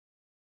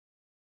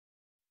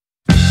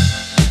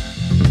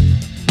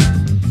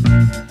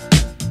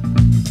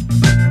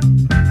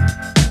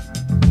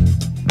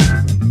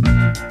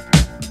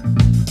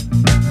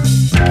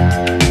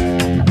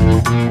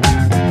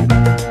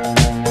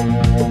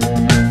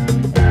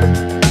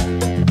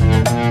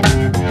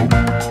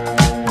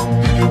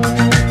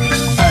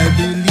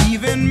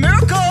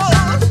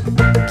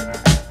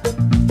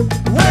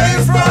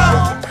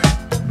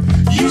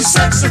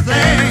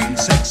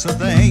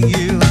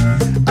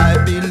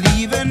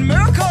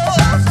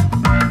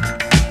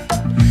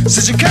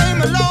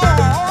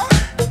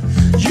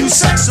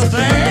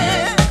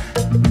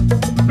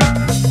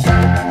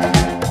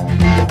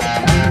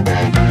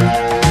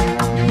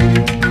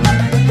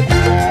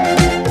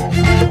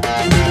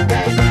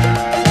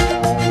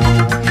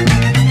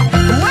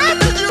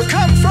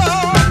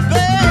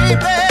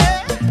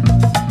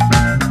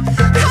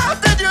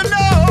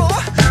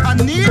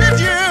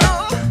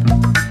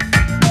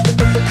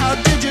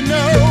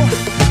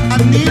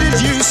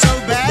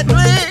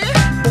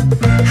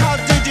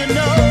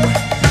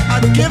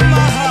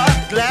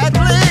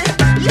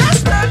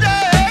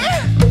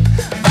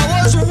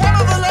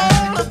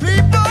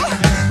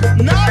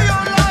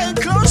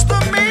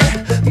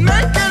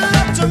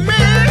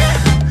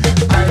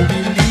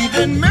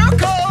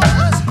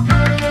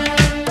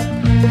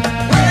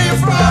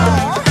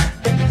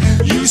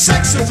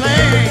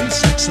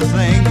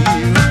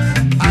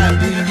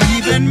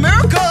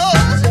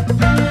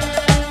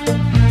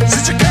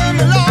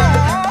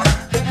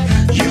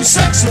you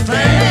sexy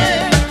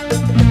thing.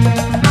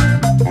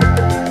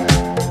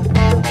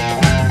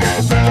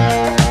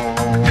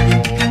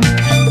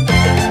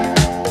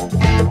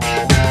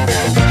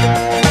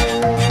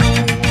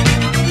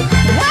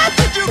 Where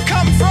did you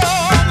come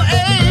from,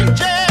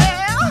 angel?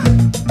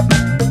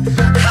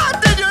 How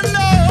did you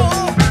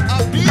know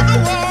I'd be the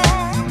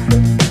one?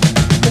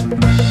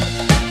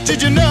 Did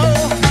you know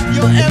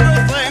you're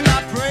everything I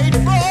prayed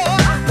for?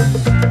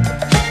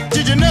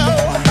 Did you know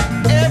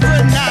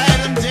every night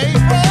and day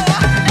for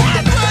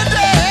every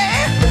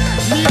day,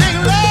 needing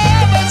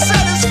love and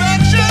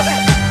satisfaction?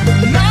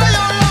 Now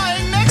you're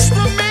lying next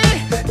to me,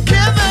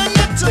 giving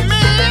it to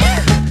me.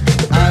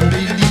 I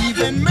believe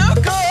in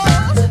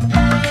miracles.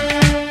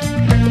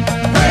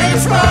 Where you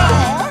from?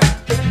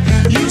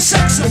 You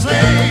sexy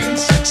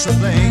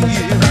thing,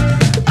 you.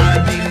 I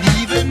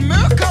believe in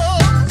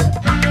miracles.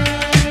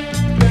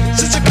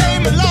 Since you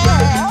came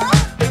along,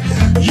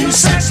 you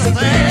sexy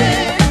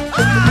thing.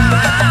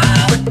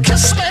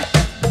 Kiss me,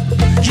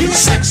 you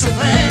sexy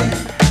thing.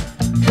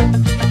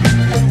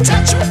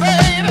 Touch me,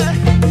 baby,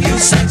 you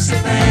sexy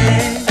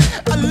thing.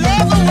 I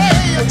love the way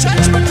you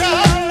touch me,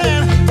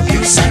 darling, you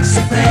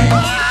sexy thing.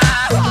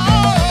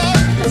 Oh,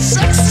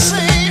 sexy to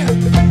see,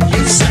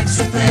 you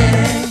sexy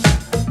thing.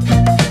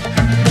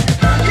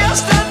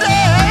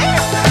 Yesterday,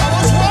 I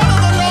was one of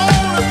the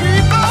lonely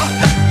people.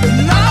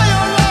 Now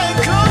you're lying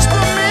close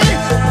to me,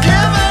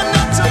 giving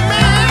it to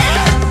me.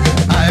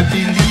 I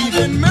believe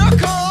in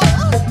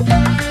miracles.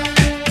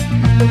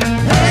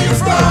 Where you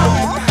from?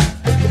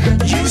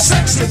 You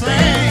sexy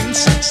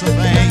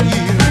thing,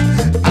 you.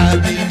 I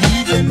believe.